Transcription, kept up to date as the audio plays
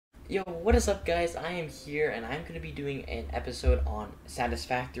Yo, what is up, guys? I am here and I'm going to be doing an episode on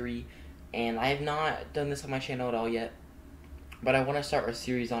Satisfactory, and I have not done this on my channel at all yet, but I want to start a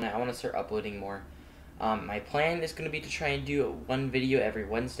series on it. I want to start uploading more. My plan is going to be to try and do one video every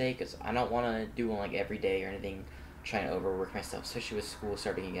Wednesday, because I don't want to do one like every day or anything, trying to overwork myself, especially with school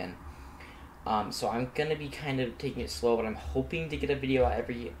starting again. So I'm going to be kind of taking it slow, but I'm hoping to get a video out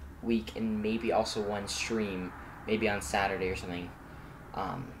every week, and maybe also one stream, maybe on Saturday or something.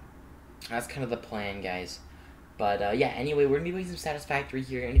 That's kind of the plan, guys. But yeah, anyway, we're gonna be playing some Satisfactory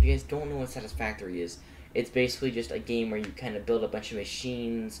here, and if you guys don't know what Satisfactory is, it's basically just a game where you kind of build a bunch of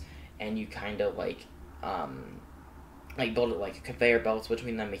machines, and you kind of like build it like conveyor belts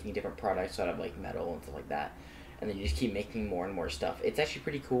between them, making different products out of like metal and stuff like that, and then you just keep making more and more stuff. It's actually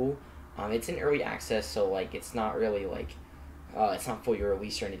pretty cool. It's in early access, so like it's not really like it's not fully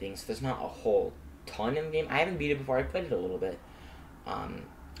released or anything, so there's not a whole ton in the game. I haven't beat it before. I played it a little bit.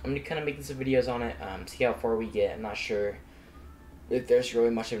 I'm gonna kind of making some videos on it, see how far we get. I'm not sure if there's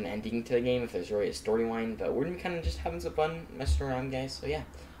really much of an ending to the game, if there's really a storyline, but we're gonna be kind of just having some fun, messing around, guys. So yeah,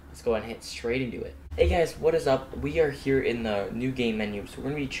 let's go ahead and hit straight into it. Hey guys, what is up? We are here in the new game menu, so we're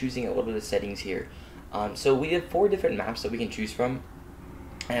gonna be choosing a little bit of settings here. So we have 4 different maps that we can choose from,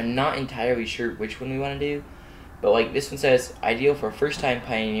 and I'm not entirely sure which one we want to do, but like this one says, ideal for first-time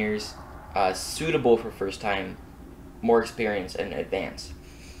pioneers, suitable for first-time, more experience, and advanced.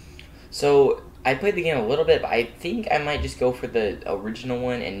 So I played the game a little bit, but I think I might just go for the original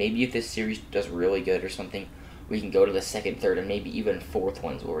one, and maybe if this series does really good or something, we can go to the second, third, and maybe even fourth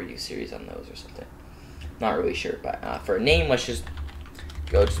ones where we do series on those or something. Not really sure, but for a name, let's just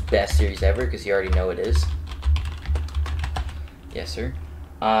go to best series ever, because you already know it is. Yes, sir.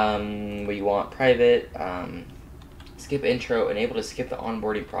 We want private, skip intro, enable to skip the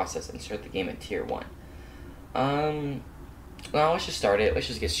onboarding process and start the game at tier 1. Well, let's just start it. Let's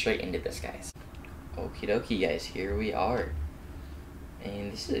just get straight into this, guys. Okie dokie, guys. Here we are.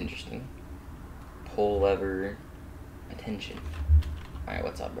 And this is interesting. Pull lever. Attention. Alright,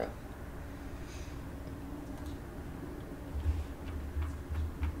 what's up, bro?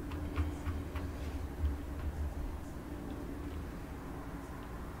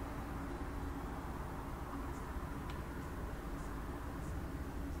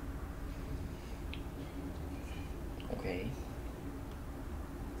 Okay.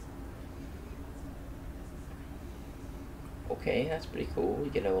 Okay, that's pretty cool. We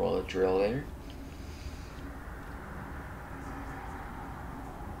get a little drill there.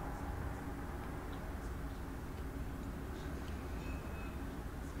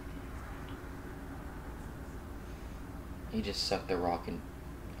 He just sucked the rock in.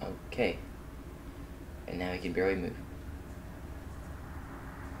 Okay. And now he can barely move.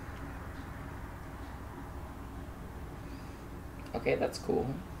 Okay, that's cool.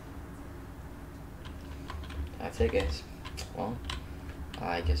 That's it, guys. Well,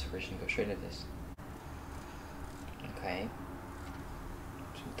 I guess we're just gonna go straight into this. Okay.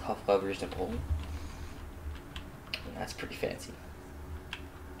 Some tough levers to pull. And that's pretty fancy.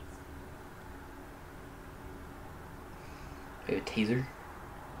 We have a taser.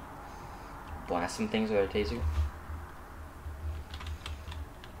 Blast some things with a taser.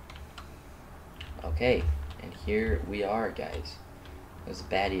 Okay, and here we are, guys. There's a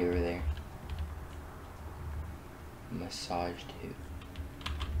baddie over there. Massage too.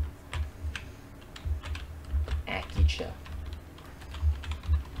 Akicha.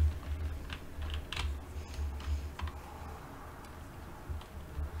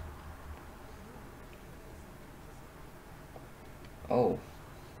 Oh,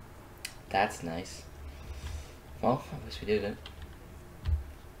 that's nice. Well, I guess we did it.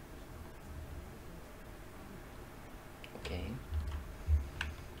 Okay.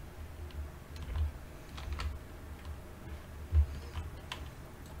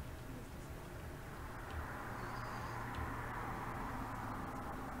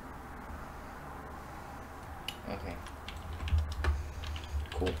 Okay.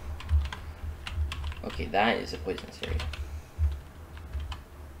 Cool. Okay, that is a poisonous area.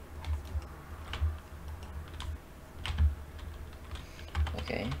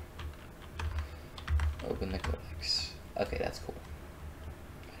 Okay. Open the codex. Okay, that's cool.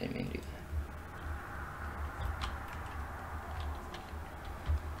 I didn't mean to do that.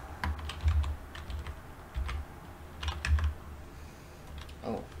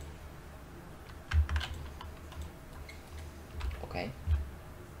 Oh. Okay.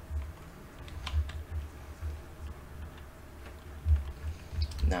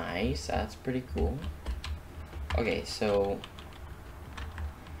 Nice, that's pretty cool. Okay, so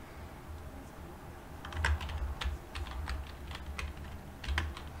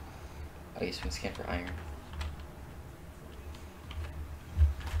Oh, you can scan for iron.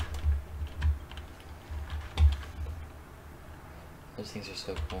 Those things are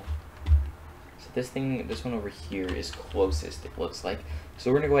so cool. So this one over here is closest, it looks like.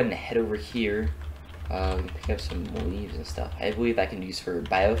 So we're gonna go ahead and head over here. We can pick up some leaves and stuff. I believe that can be used for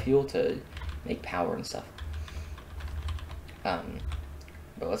biofuel to make power and stuff. But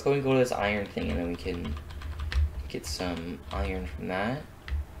let's go and go to this iron thing, and then we can get some iron from that.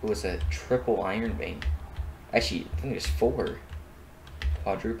 It was a triple iron vein. Actually, I think there's 4.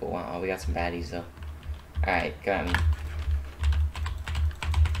 Quadruple. Wow, we got some baddies though. Alright, got me.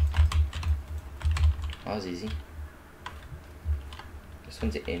 That was easy. This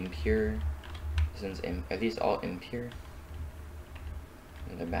one's impure. This one's are these all impure?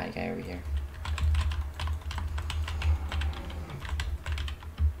 Another bad guy over here.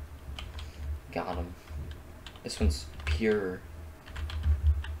 Got him. This one's pure.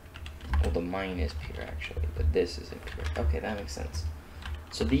 Well, the mine is pure actually, but this is impure. Okay, that makes sense.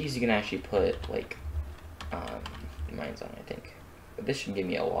 So these you can actually put like mines on, I think. But this should give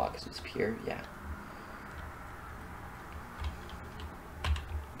me a lot because it's pure. Yeah.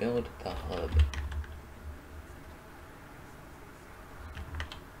 Build the hub.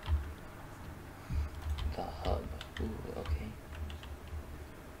 The hub. Ooh, okay.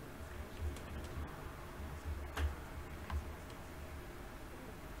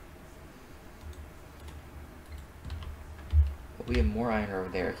 We have more iron over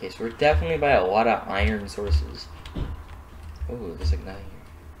there. Okay, so we're definitely by a lot of iron sources. Oh, there's like nothing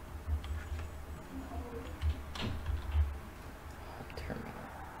here. Terminal.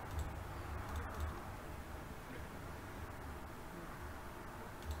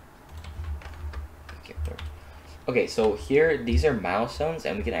 Okay, whatever. Okay, so here, these are milestones,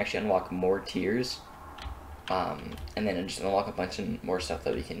 and we can actually unlock more tiers. And then just unlock a bunch of more stuff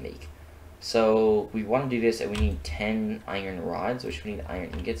that we can make. So we want to do this, and we need 10 iron rods, which we need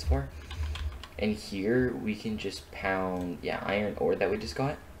iron ingots for. And here we can just pound, iron ore that we just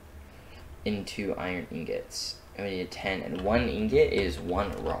got into iron ingots. And we need 10, and 1 ingot is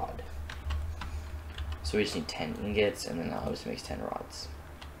 1 rod. So we just need 10 ingots, and then that obviously makes 10 rods.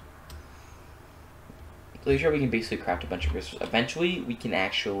 So sure we can basically craft a bunch of crystals. Eventually, we can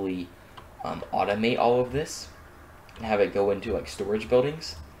actually automate all of this and have it go into like storage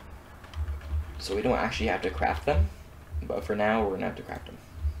buildings. So we don't actually have to craft them, but for now we're gonna have to craft them.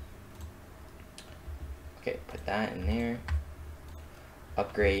 Okay, put that in there.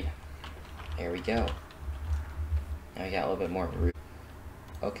 Upgrade. There we go. Now we got a little bit more room.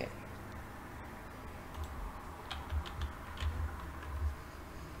 Okay.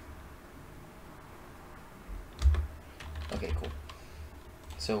 Okay, cool.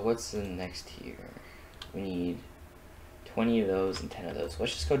 So what's the next here? We need 20 of those and 10 of those.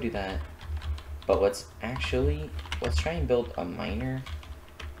 Let's just go do that. But let's try and build a miner.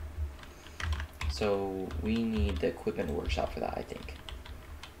 So we need the equipment workshop for that, I think.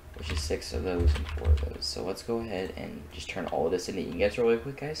 Which is 6 of those and 4 of those. So let's go ahead and just turn all of this into ingots really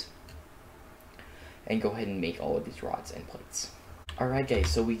quick, guys. And go ahead and make all of these rods and plates. Alright guys,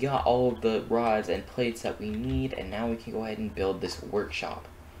 so we got all of the rods and plates that we need, and now we can go ahead and build this workshop.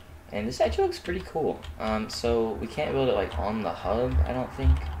 And this actually looks pretty cool. So we can't build it like on the hub, I don't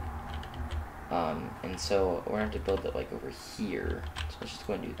think. And so we're gonna have to build it like over here. So let's just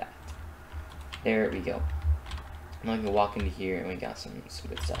go and do that. There we go. Now we can walk into here and we got some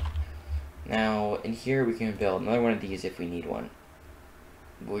good stuff. Now in here we can build another one of these if we need one.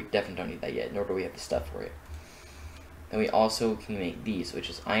 But we definitely don't need that yet, nor do we have the stuff for it. Then we also can make these, which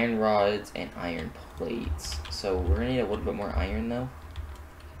is iron rods and iron plates. So we're gonna need a little bit more iron though.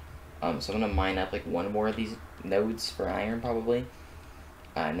 So I'm gonna mine up like 1 more of these nodes for iron probably.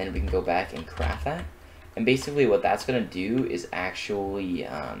 And then we can go back and craft that. And basically what that's going to do is actually,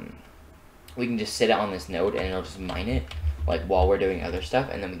 we can just sit it on this node and it'll just mine it, like while we're doing other stuff,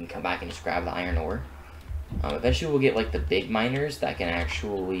 and then we can come back and just grab the iron ore. Eventually we'll get like the big miners that can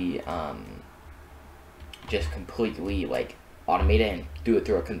actually just completely like automate it and do it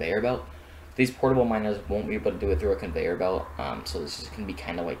through a conveyor belt. These portable miners won't be able to do it through a conveyor belt, so this is going to be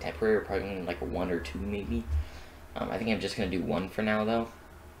kind of like temporary, probably like 1 or 2 maybe. I think I'm just going to do 1 for now though.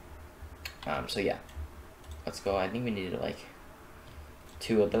 So yeah, let's go. I think we needed like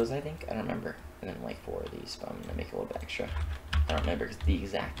 2 of those, I think. I don't remember. And then like 4 of these, but I'm gonna make a little bit extra. I don't remember the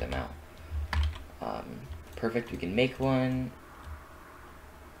exact amount. Perfect, we can make 1.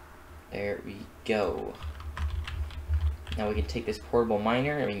 There we go. Now we can take this portable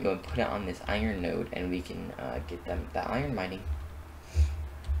miner and we can go and put it on this iron node, and we can get them the iron mining.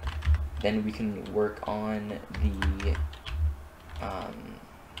 Then we can work on the,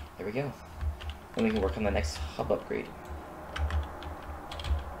 there we go. and we can work on the next hub upgrade.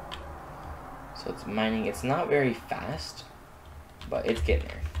 So it's mining. It's not very fast, but it's getting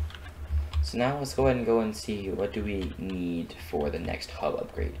there. So now let's go ahead and go and see what do we need for the next hub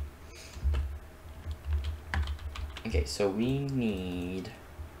upgrade. Okay, so we need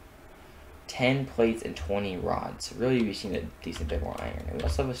 10 plates and 20 rods. Really, we just need a decent bit more iron. And we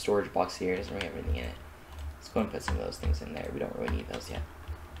also have a storage box here. It doesn't really have anything in it. Let's go and put some of those things in there. We don't really need those yet.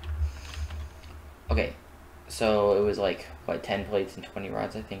 Okay, so it was like, what, 10 plates and 20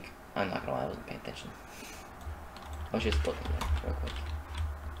 rods, I think? I'm not gonna lie, I wasn't paying attention. Let's just look at it real quick.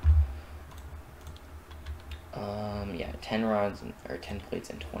 Yeah, 10 rods, or 10 plates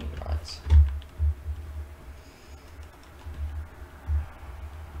and 20 rods.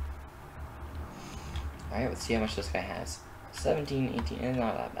 Alright, let's see how much this guy has. 17, 18, and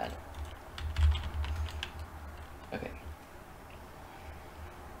not that bad. Okay.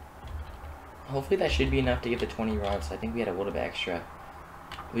 Hopefully that should be enough to get the 20 rods. I think we had a little bit extra.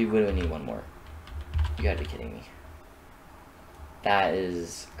 We would need one more. You gotta be kidding me. That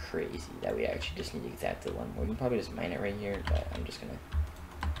is crazy that we actually just need exactly one more. You can probably just mine it right here, but I'm just gonna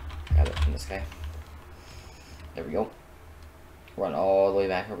grab it from this guy. There we go. Run all the way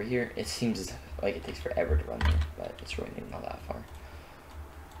back over here. It seems like it takes forever to run there, but it's really not that far.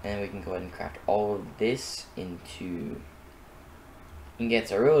 And we can go ahead and craft all of this into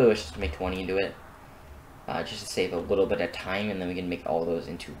ingots. I really wish to make 20 into it, just to save a little bit of time, and then we can make all those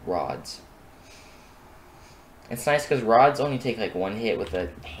into rods. It's nice because rods only take like one hit with a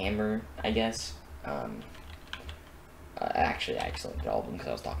hammer, I guess. Actually, I accidentally did all of them because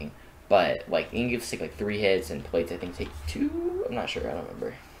I was talking. But like ingots take like 3 hits, and plates I think take 2. I'm not sure. I don't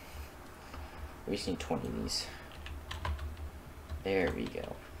remember. We just need 20 of these. There we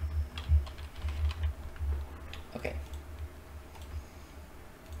go. Okay.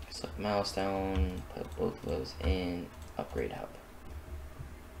 Select milestone. Put both of those in. Upgrade hub.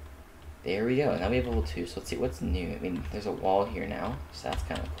 There we go. Now we have level 2. So let's see what's new. I mean, there's a wall here now, so that's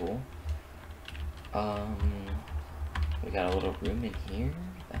kind of cool. We got a little room in here.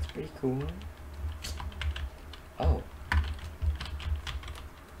 That's pretty cool. Oh.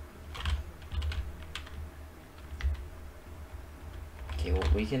 Okay, well,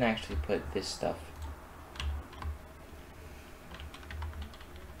 we can actually put this stuff.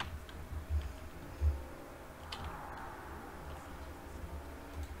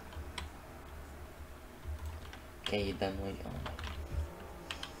 Okay, then we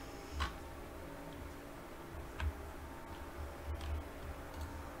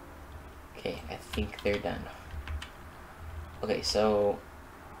Okay, I think they're done. Okay, so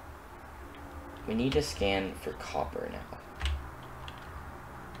we need to scan for copper now.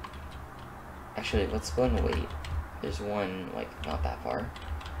 Actually, let's go and wait. There's one, like, not that far.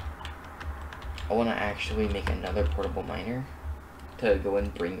 I want to actually make another portable miner to go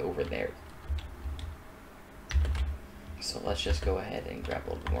and bring over there. So let's just go ahead and grab a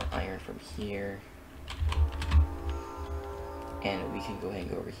little bit more iron from here. And we can go ahead and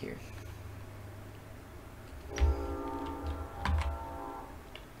go over here.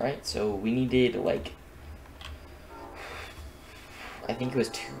 Alright, so we needed, like, I think it was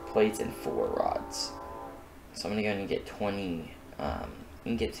 2 plates and 4 rods. So I'm gonna get 20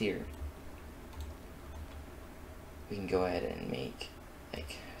 ingots here. We can go ahead and make,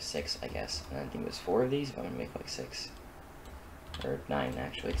 like, 6, I guess. And I think it was 4 of these, but I'm gonna make, like, 6. Or 9,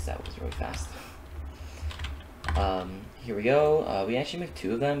 actually, because that was really fast. Here we go. We actually make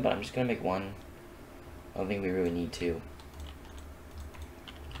 2 of them, but I'm just gonna make 1. I don't think we really need to.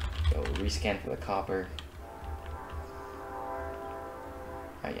 So rescan for the copper.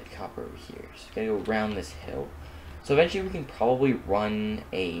 I get copper over here. So we gotta go around this hill. So eventually we can probably run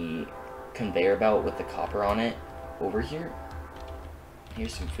a conveyor belt with the copper on it over here.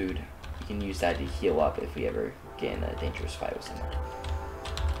 Here's some food. We can use that to heal up if we ever get in a dangerous fight with someone.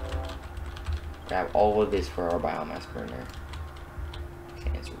 Grab all of this for our biomass burner.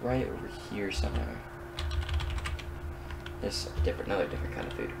 Okay, it's right over here somewhere. There's another different kind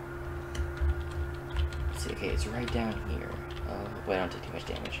of food. Let's see, okay, it's right down here. Wait, I don't take too much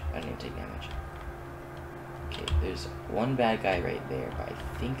damage. I don't even take damage. Okay, there's one bad guy right there, but I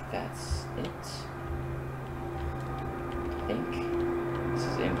think that's it. I think. This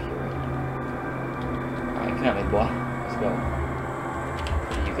is impure. Alright, come on, big boy. Let's go.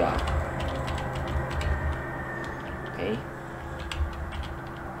 What do you got? Okay.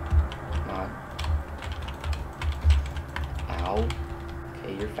 Come on. Ow.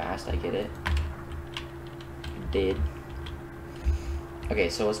 Okay, you're fast, I get it. You did. Okay,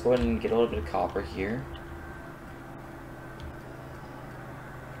 so let's go ahead and get a little bit of copper here.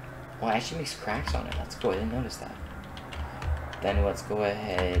 Well, it actually makes cracks on it. That's cool. I didn't notice that. Then let's go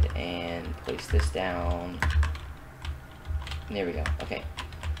ahead and place this down. There we go. Okay.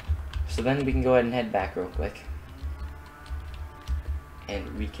 So then we can go ahead and head back real quick.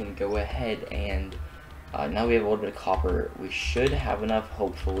 And we can go ahead and now we have a little bit of copper. We should have enough,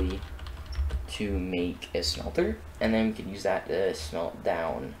 hopefully, to make a smelter. And then we can use that to smelt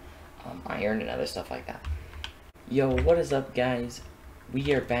down iron and other stuff like that. Yo, what is up, guys?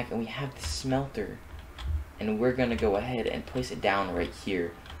 We are back and we have the smelter. And we're going to go ahead and place it down right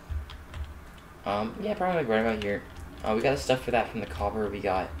here. Yeah, probably like right about here. We got the stuff for that from the copper we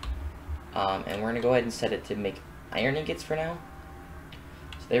got. And we're going to go ahead and set it to make iron ingots for now.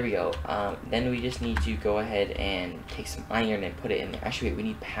 So there we go. Then we just need to go ahead and take some iron and put it in there. Actually, wait, we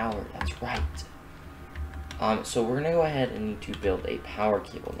need power. That's right. So we're going to go ahead and need to build a power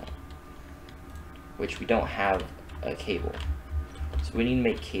cable now. Which we don't have a cable. So we need to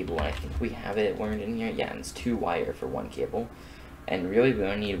make cable, and I think we have it learned in here. Yeah, and it's 2 wire for 1 cable. And really, we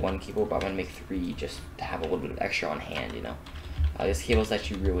only need 1 cable, but I'm going to make 3 just to have a little bit of extra on hand, you know. This cable is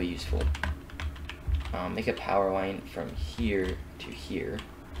actually really useful. Make a power line from here to here.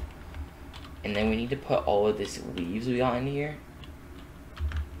 And then we need to put all of this leaves we got in here.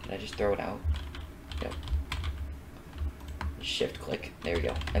 Did I just throw it out? Yep. Shift click. There we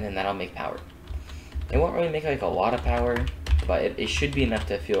go. And then that'll make power. It won't really make like a lot of power, but it should be enough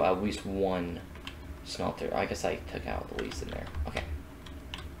to fuel at least 1 smelter. I guess I took out the leaves in there. Okay.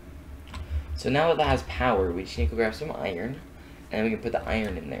 So now that has power, we just need to go grab some iron, and we can put the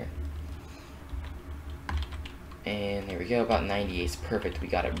iron in there. And there we go, about 98 is perfect. We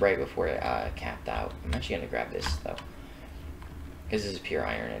got it right before it capped out. I'm actually going to grab this, though, because this is pure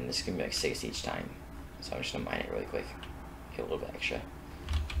iron, and this is going to be like 6 each time. So I'm just going to mine it really quick. Get a little bit extra.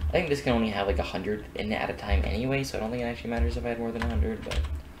 I think this can only have like 100 in it at a time anyway, so I don't think it actually matters if I had more than 100, but...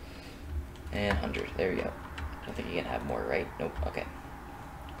 And 100, there we go. I don't think you can have more, right? Nope, okay.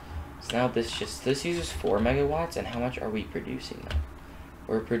 So now this uses 4 megawatts, and how much are we producing though?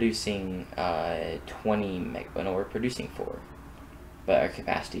 We're producing 20 no, we're producing 4. But our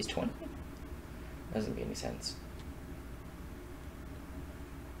capacity is 20. Doesn't make any sense.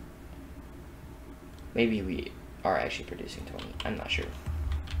 Maybe we are actually producing 20, I'm not sure.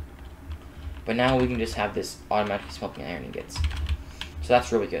 But now we can just have this automatically smelting iron ingots. So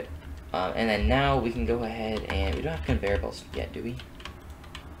that's really good. And then now we can go ahead and we don't have conveyor belts yet, do we?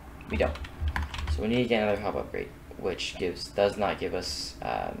 We don't. So we need to get another hub upgrade, which does not give us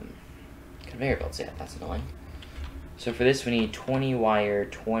conveyor belts yet. That's annoying. So for this we need 20 wire,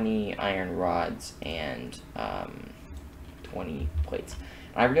 20 iron rods, and 20 plates.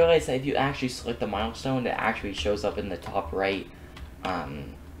 And I realized that if you actually select the milestone, it actually shows up in the top right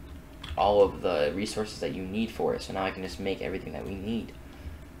all of the resources that you need for it. So now I can just make everything that we need.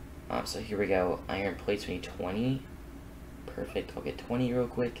 So here we go. Iron plates, we need 20. Perfect. I'll get 20 real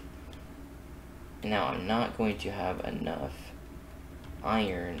quick. Now I'm not going to have enough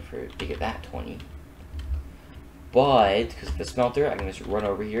iron to get that 20. But because of the smelter, I can just run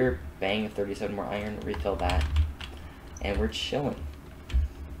over here, bang 37 more iron, refill that, and we're chilling.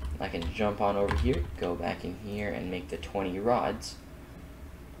 I can jump on over here, go back in here, and make the 20 rods.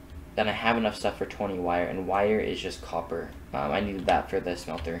 Then I have enough stuff for 20 wire, and wire is just copper. I needed that for the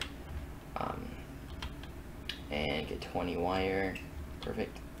smelter. And get 20 wire.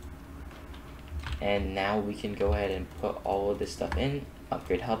 Perfect. And now we can go ahead and put all of this stuff in.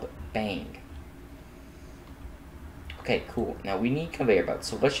 Upgrade hub. Bang. Okay, cool. Now we need conveyor belts.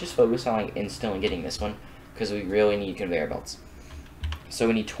 So let's just focus on like installing getting this one, because we really need conveyor belts. So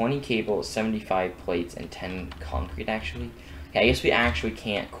we need 20 cables, 75 plates, and 10 concrete actually. Okay, I guess we actually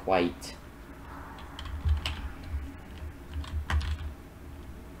can't quite.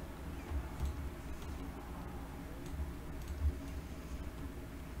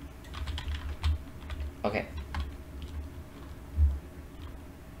 Okay.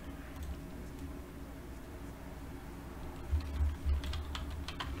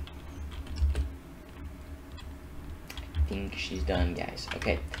 I think she's done, guys.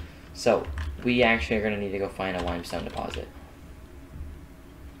 Okay. So, we actually are going to need to go find a limestone deposit.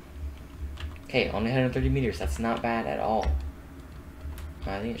 Okay, only 130 meters. That's not bad at all.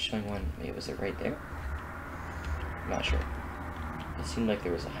 I think it's showing one. Wait, was it right there? I'm not sure. It seemed like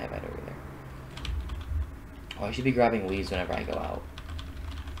there was a highlight over there. Oh, I should be grabbing leaves whenever I go out.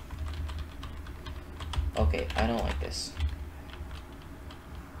 Okay, I don't like this.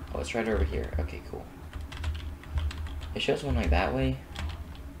 Oh, it's right over here. Okay, cool. It shows one like that way.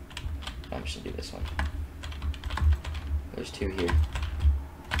 I'm just gonna do this one. There's 2 here.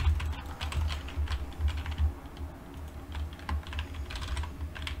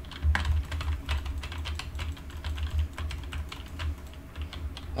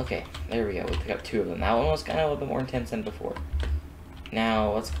 Okay, there we go. We picked up 2 of them. That one was kind of a little bit more intense than before.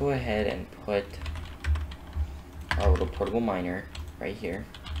 Now, let's go ahead and put our little portable miner right here.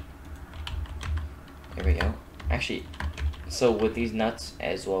 There we go. Actually, so with these nuts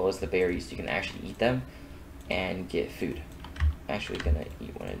as well as the berries, you can actually eat them and get food. I'm actually gonna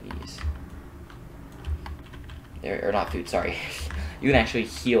eat one of these. There, or not food, sorry. You can actually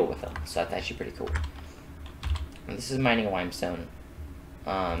heal with them, so that's actually pretty cool. And this is mining limestone.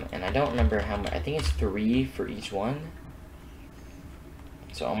 And I don't remember how much. I think it's 3 for each one.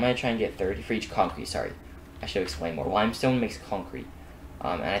 So I'm gonna try and get 30 for each concrete. Sorry, I should explain more. Limestone makes concrete,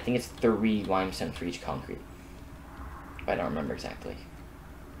 and I think it's 3 limestone for each concrete. But I don't remember exactly.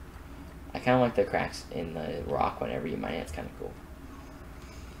 I kind of like the cracks in the rock whenever you mine it. It's kind of cool.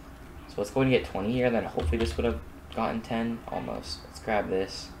 So let's go ahead and get 20 here. Then hopefully this would have gotten 10 almost. Let's grab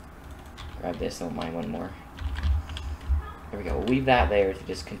this, and we'll mine one more. There we go. We'll leave that there to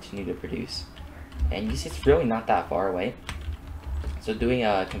just continue to produce. And you see it's really not that far away. So doing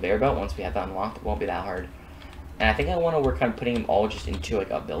a conveyor belt, once we have that unlocked, it won't be that hard. And I think I want to work on putting them all just into like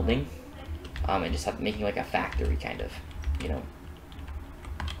a building. And just making like a factory kind of, you know.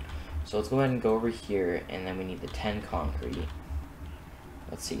 So let's go ahead and go over here, and then we need the 10 concrete.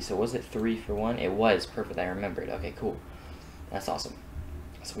 Let's see, so was it 3 for 1? It was, perfect, I remembered. Okay, cool. That's awesome.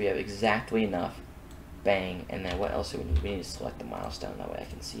 So we have exactly enough. Bang, and then what else do we need? We need to select the milestone, that way I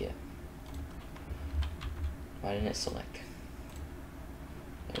can see it. Why didn't it select?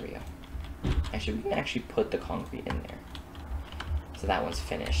 There we go. Actually, we can actually put the concrete in there. So that one's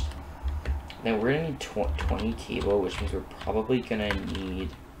finished. Then we're gonna need 20 cable, which means we're probably gonna need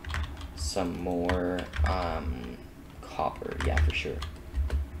some more copper. Yeah, for sure.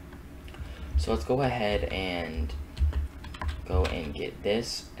 So let's go ahead and get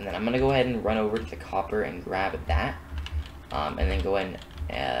this, and then I'm gonna go ahead and run over to the copper and grab that, and then go ahead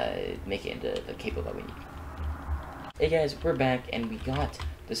and make it into the cable that we need. Hey guys, we're back, and we got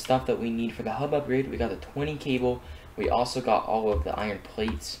the stuff that we need for the hub upgrade. We got the 20 cable. We also got all of the iron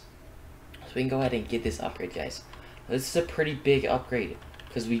plates, so we can go ahead and get this upgrade, guys. Now, this is a pretty big upgrade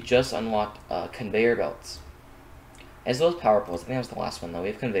because we just unlocked conveyor belts as well as power poles. I think that was the last one though. We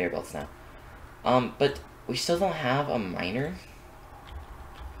have conveyor belts now. But we still don't have a miner,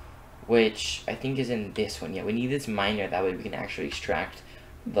 which I think is in this one. Yeah, we need this miner, that way we can actually extract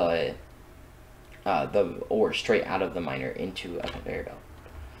the ore straight out of the miner into a conveyor belt.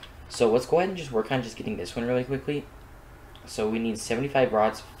 So let's go ahead and just work on just getting this one really quickly. So we need 75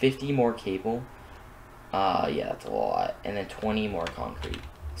 rods, 50 more cable. Yeah, that's a lot. And then 20 more concrete.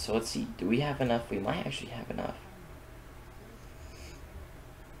 So let's see, do we have enough? We might actually have enough.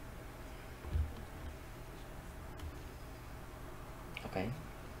 Okay.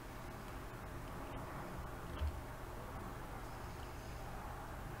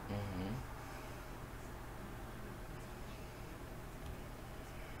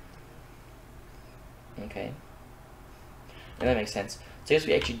 Okay. And that makes sense. So I guess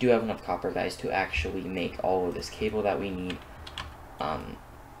we actually do have enough copper, guys, to actually make all of this cable that we need. And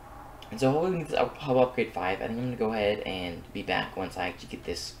so hopefully we need this hub upgrade 5. I think I'm going to go ahead and be back once I actually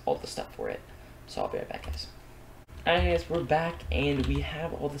get all the stuff for it. So I'll be right back, guys. Alright guys, we're back, and we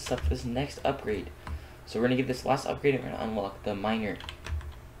have all the stuff for this next upgrade. So we're going to get this last upgrade, and we're going to unlock the miner.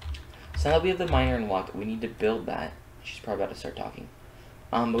 So now that we have the miner unlocked, we need to build that. She's probably about to start talking.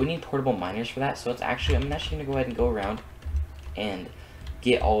 But we need portable miners for that, so I'm actually going to go ahead and go around and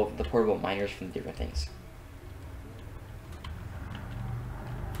get all of the portable miners from the different things.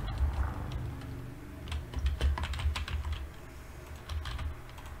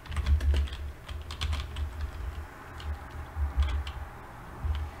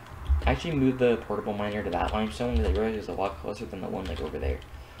 I actually moved the portable miner to that limestone because I realized it was a lot closer than the one like over there.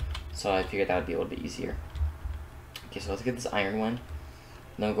 So I figured that would be a little bit easier. Okay, so let's get this iron one.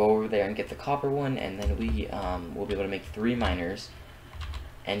 Then go over there and get the copper one, and then we will be able to make 3 miners.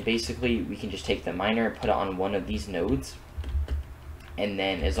 And basically, we can just take the miner and put it on one of these nodes. And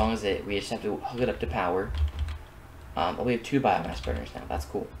then, as long as we just have to hook it up to power. Oh, we have 2 biomass burners now. That's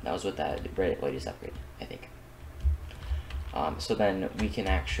cool. That was with that latest upgrade, I think. So then we can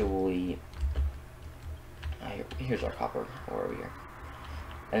actually. Here's our copper over here.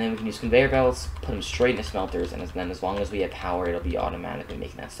 And then we can use conveyor belts, put them straight into smelters, and then as long as we have power, it'll be automatically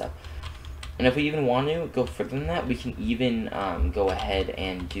making that stuff. And if we even want to go further than that, we can even go ahead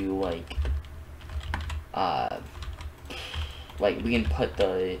and do like we can put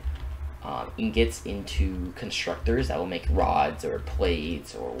the ingots into constructors that will make rods or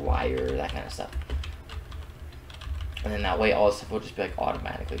plates or wire, that kind of stuff. And then that way all this stuff will just be like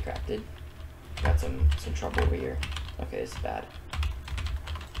automatically crafted. Got some trouble over here. Okay, this is bad.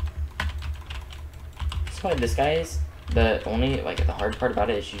 point, this guy is the only, like, the hard part about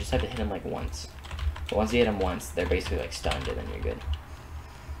it is you just have to hit him, like, once. But once you hit them once, they're basically like stunned, and then you're good.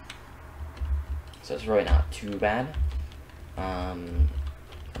 So it's really not too bad. Our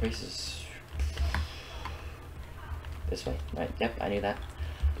base is this way, right? Yep, I knew that.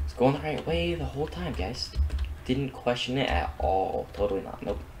 It's going the right way the whole time, guys. Didn't question it at all. Totally not.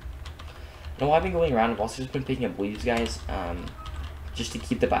 Nope. You know why I've been going around? I've also just been picking up leaves, guys. Just to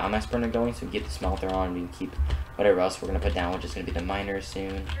keep the biomass burner going, so we get the smelter on. We can keep whatever else we're gonna put down, which is gonna be the miners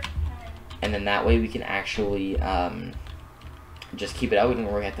soon. And then that way we can actually just keep it out. We don't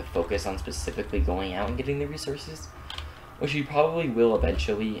really have to focus on specifically going out and getting the resources, which we probably will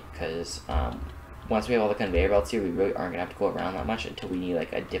eventually, because once we have all the conveyor belts here, we really aren't going to have to go around that much until we need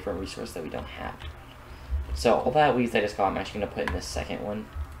like a different resource that we don't have. So all that leaves I just got, I'm actually going to put in the second one.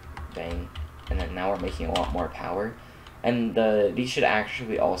 Bang. And then now we're making a lot more power. And these should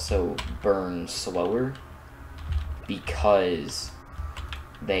actually also burn slower because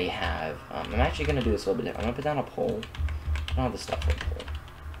they have, I'm actually going to do this a little bit different. I'm going to put down a pole. I don't have the stuff for a pole.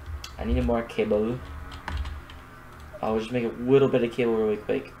 I need more cable. I'll just make a little bit of cable really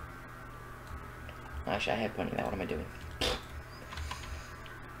quick. Actually, I have plenty of that. What am I doing?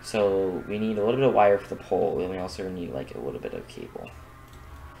 So, we need a little bit of wire for the pole, and we also need, like, a little bit of cable.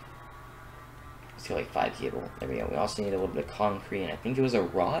 Let's do, like, 5 cable. There we go. We also need a little bit of concrete, and I think it was a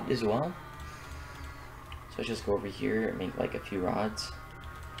rod as well. So, let's just go over here and make, like, a few rods.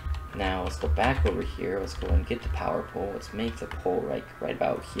 Now, let's go back over here. Let's go and get the power pole. Let's make the pole, like, right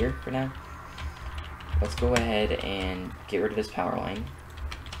about here for now. Let's go ahead and get rid of this power line.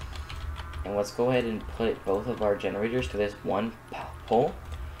 And let's go ahead and put both of our generators to this one pole.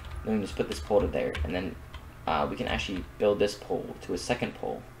 Then we can just put this pole to there. And then we can actually build this pole to a second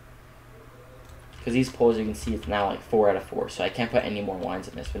pole. Because these poles, you can see, it's now like 4 out of 4. So I can't put any more lines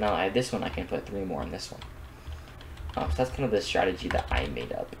in this. But now I have this one, I can put 3 more in this one. So that's kind of the strategy that I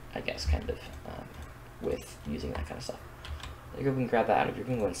made up, I guess, kind of, with using that kind of stuff. We can grab that out of here.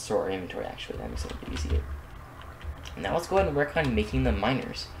 We can go and sort our inventory, actually. That makes it a bit easier. Now let's go ahead and work on making the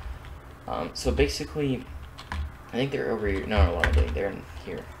miners. So basically, I think they're over here. No, what am I doing? They're in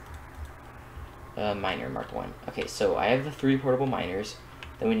here. Miner, mark 1. Okay, so I have the 3 portable miners.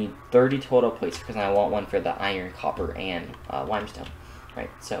 Then we need 30 total plates, because I want one for the iron, copper, and limestone. Right,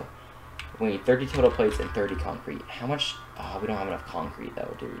 so we need 30 total plates and 30 concrete. How much? We don't have enough concrete,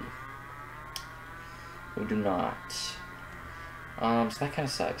 though, do we? We do not. So that kind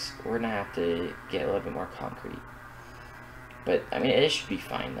of sucks. We're gonna have to get a little bit more concrete. But, I mean, it should be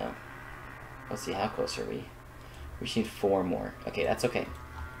fine, though. Let's see, how close are we? We just need 4 more. Okay, that's okay.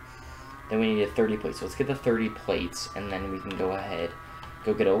 Then we need 30 plates. So let's get the 30 plates, and then we can go ahead,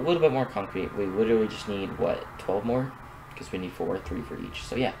 go get a little bit more concrete. We literally just need, what, 12 more? Because we need 4, 3 for each.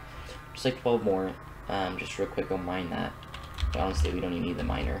 So, yeah, just like 12 more. Just real quick, go mine that. But honestly, we don't even need the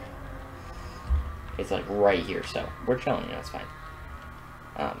miner. It's, like, right here, so we're chilling, you know, it's fine.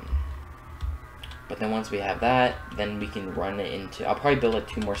 But then once we have that, then we can run it into, I'll probably build like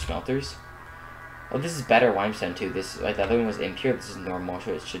 2 more smelters. Oh, this is better limestone too. This, like, the other one was impure, this is normal,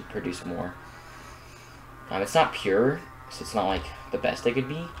 so it should produce more. It's not pure, so it's not like the best it could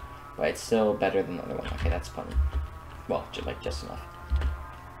be, but it's still better than the other one. Okay, that's funny. Well, just enough.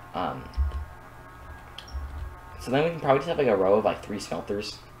 So then we can probably just have like a row of like 3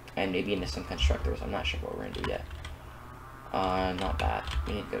 smelters, and maybe into some constructors. I'm not sure what we're gonna do yet. Not bad.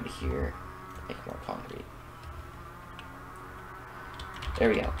 We need to go to here, make more concrete. There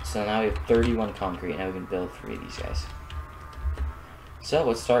we go. So now we have 31 concrete, and now we can build 3 of these guys. So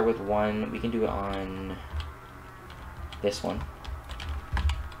let's start with one. We can do it on this one.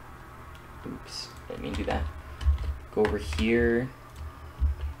 Oops, didn't mean to do that. Go over here.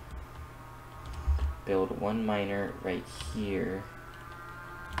 Build 1 miner right here.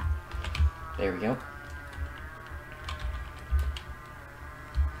 There we go.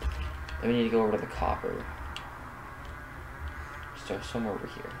 Then we need to go over to the copper. So somewhere over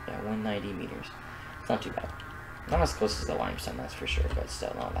here. Yeah, 190 meters. It's not too bad. Not as close as the limestone, that's for sure, but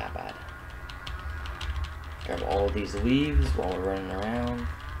still not that bad. Grab all of these leaves while we're running around.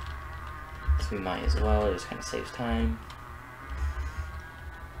 So we might as well, it just kind of saves time.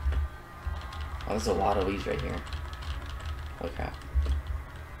 Oh, there's a lot of leaves right here. Holy crap.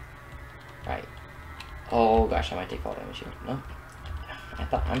 Right. Oh gosh, I might take fall damage here. No.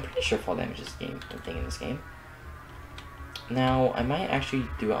 I'm pretty sure fall damage is a thing in this game. Now, I might actually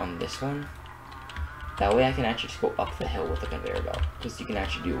do it on this one. That way I can actually just go up the hill with the conveyor belt. Because you can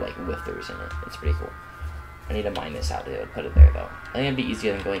actually do, like, lifters in it. It's pretty cool. I need to mine this out to put it there, though. I think it'd be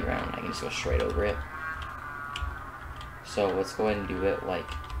easier than going around. I can just go straight over it. So, let's go ahead and do it like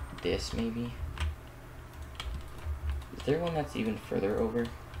this, maybe. Is there one that's even further over?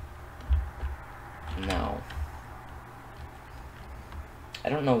 No. I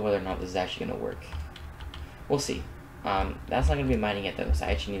don't know whether or not this is actually going to work. We'll see. That's not going to be mining it though, so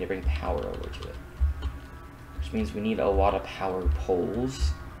I actually need to bring power over to it. Which means we need a lot of power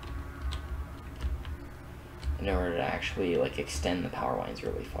poles in order to actually like extend the power lines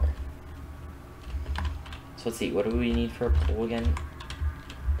really far. So let's see, what do we need for a pole again?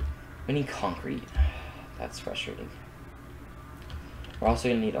 We need concrete. That's frustrating. We're also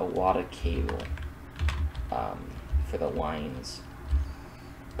going to need a lot of cable for the lines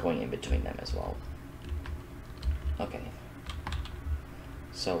going in between them as well. Okay.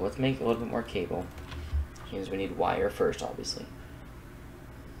 So let's make a little bit more cable. Which means we need wire first, obviously.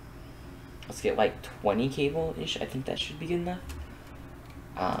 Let's get like 20 cable-ish. I think that should be good enough.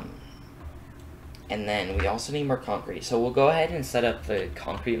 And then we also need more concrete. So we'll go ahead and set up the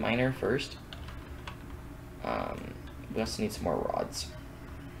concrete miner first. We also need some more rods.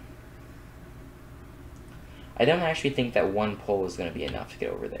 I don't actually think that one pole is going to be enough to get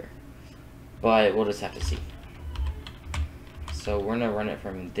over there. But we'll just have to see. So we're going to run it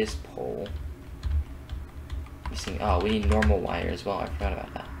from this pole. Oh, we need normal wire as well. I forgot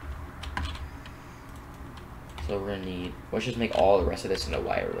about that. So we're going to need... Let's just make all the rest of this into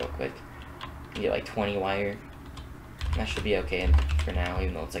wire real quick. We get like 20 wire. That should be okay for now,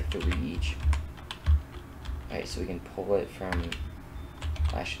 even though it's like 3 each. Alright, so we can pull it from...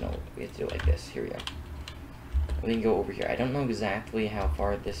 Actually, no, we have to do it like this. Here we go. We can go over here. I don't know exactly how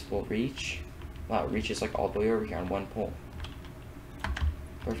far this will reach. Wow, it reaches like all the way over here on one pole.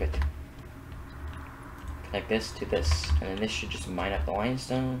 Perfect. Connect this to this, and then this should just mine up the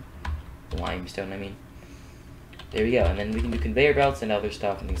limestone. I mean. There we go, and then we can do conveyor belts and other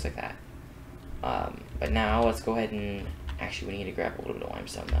stuff and things like that. But now let's go ahead and... Actually, we need to grab a little bit of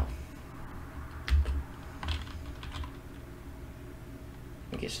limestone though.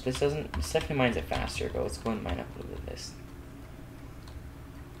 Okay, so this definitely mines it faster, but let's go and mine up a little bit of this.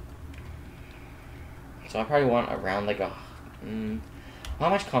 So I probably want around like a... how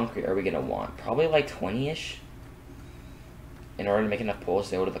much concrete are we going to want? Probably like 20-ish. In order to make enough poles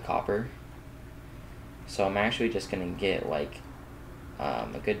to go to the copper. So I'm actually just going to get like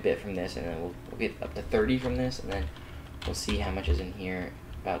a good bit from this, and then we'll get up to 30 from this, and then we'll see how much is in here.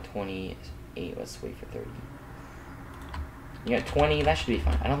 About 28. Let's wait for 30. You got 20, that should be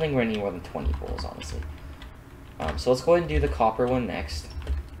fine. I don't think we're gonna need more than 20 poles, honestly. So let's go ahead and do the copper one next.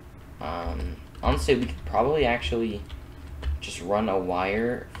 Honestly, we could probably actually just run a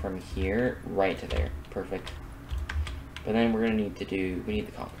wire from here right to there. Perfect. But then we're gonna need to do, we need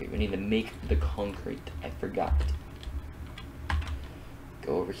the concrete. We need to make the concrete. I forgot.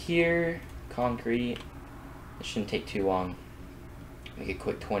 Go over here, concrete. It shouldn't take too long. Make a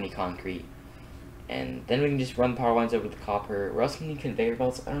quick 20 concrete. And then we can just run power lines over the copper. We're also going to need conveyor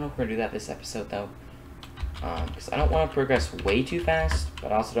belts. I don't know if we're going to do that this episode, though. Because I don't want to progress way too fast,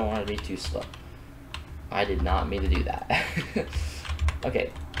 but I also don't want it to be too slow. I did not mean to do that.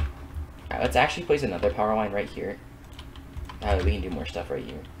 Okay. Alright, let's actually place another power line right here. That way we can do more stuff right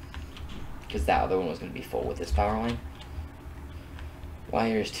here. Because that other one was going to be full with this power line.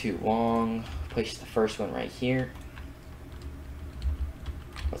 Wire is too long. Place the first one right here.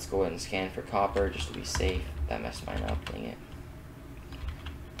 Let's go ahead and scan for copper just to be safe. That messed mine up, dang it.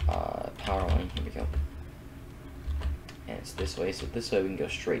 Power line, here we go. And it's this way, so this way we can go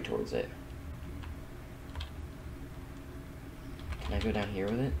straight towards it. Can I go down here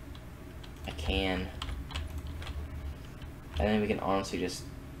with it? I can. And then we can honestly just...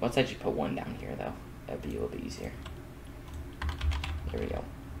 Let's actually put one down here, though. That'd be a little bit easier. There we go.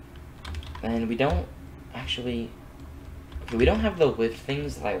 And we don't actually... Okay, we don't have the lift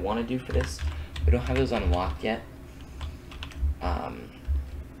things that I want to do for this. We don't have those unlocked yet.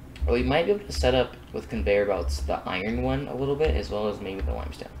 Or we might be able to set up with conveyor belts the iron one a little bit, as well as maybe the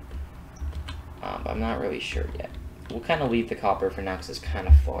limestone. But I'm not really sure yet. We'll kind of leave the copper for now because it's kind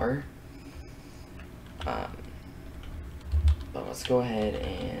of far. But let's go ahead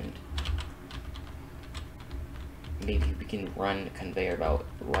and maybe we can run the conveyor belt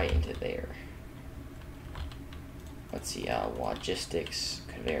right into there. Let's see, logistics,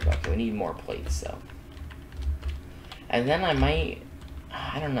 conveyor belt. Okay, we need more plates, though. And then I might...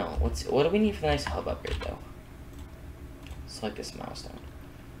 I don't know. What do we need for the next hub upgrade, though? Select this milestone.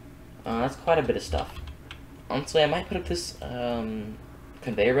 That's quite a bit of stuff. Honestly, I might put up this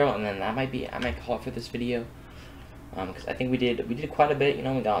conveyor belt, and then that might be... I might call it for this video. Because I think we did quite a bit. You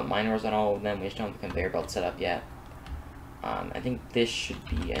know, we got miners on all of them. We just don't have the conveyor belt set up yet. I think this should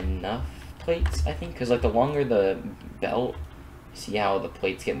be enough plates, I think. Because, like, the longer the belt, see how the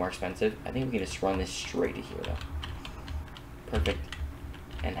plates get more expensive? I think we can just run this straight to here, though. Perfect.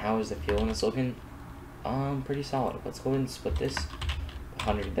 And how is the fuel in this looking? Pretty solid. Let's go ahead and split this.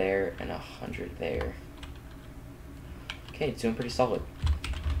 100 there and 100 there. Okay, it's doing pretty solid.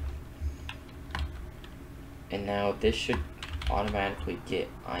 And now this should automatically get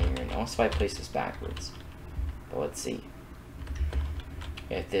iron. Also, if I place this backwards. But let's see.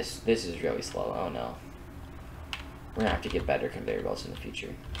 If this is really slow. Oh no. We're gonna have to get better conveyor belts in the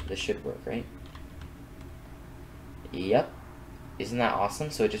future. This should work, right? Yep. Isn't that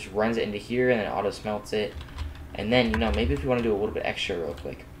awesome? So it just runs it into here and then auto smelts it. And then, you know, maybe if we want to do a little bit extra real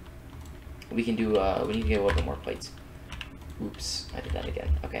quick, we can do, we need to get a little bit more plates. Oops, I did that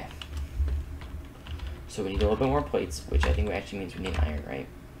again. Okay. So we need a little bit more plates, which I think actually means we need iron, right?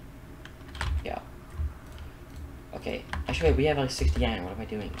 Yeah. Okay. Actually, wait, we have like 60 iron. What am I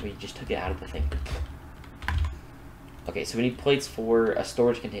doing? We just took it out of the thing. Okay, so we need plates for a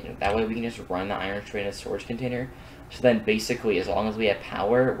storage container. That way we can just run the iron straight in a storage container. So then basically, as long as we have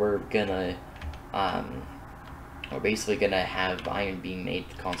power, we're basically gonna have iron being made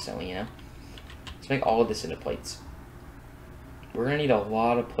constantly, you know? Let's make all of this into plates. We're gonna need a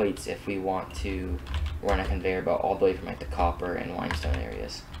lot of plates if we want to run a conveyor belt all the way from like the copper and limestone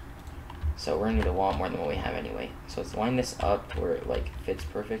areas. So we're gonna need a lot more than what we have anyway. So let's line this up where it like fits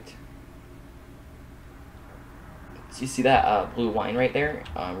perfect. So you see that blue line right there,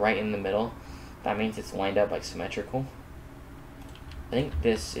 right in the middle? That means it's lined up like symmetrical. I think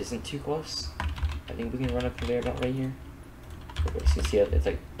this isn't too close. I think we can run a conveyor belt right here. Okay, so you see it's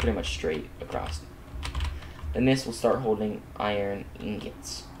like pretty much straight across. Then this will start holding iron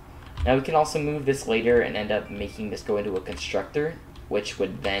ingots. Now we can also move this later and end up making this go into a constructor, which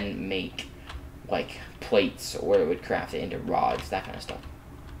would then make like plates, or it would craft it into rods, that kind of stuff.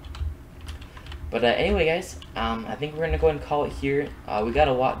 But anyway, guys, I think we're gonna go ahead and call it here. We got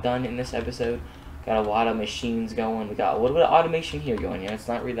a lot done in this episode. Got a lot of machines going. We got a little bit of automation here going. You know, it's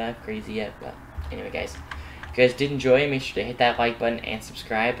not really that crazy yet, but anyway, guys, if you guys did enjoy, make sure to hit that like button and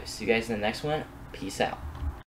subscribe. See you guys in the next one. Peace out.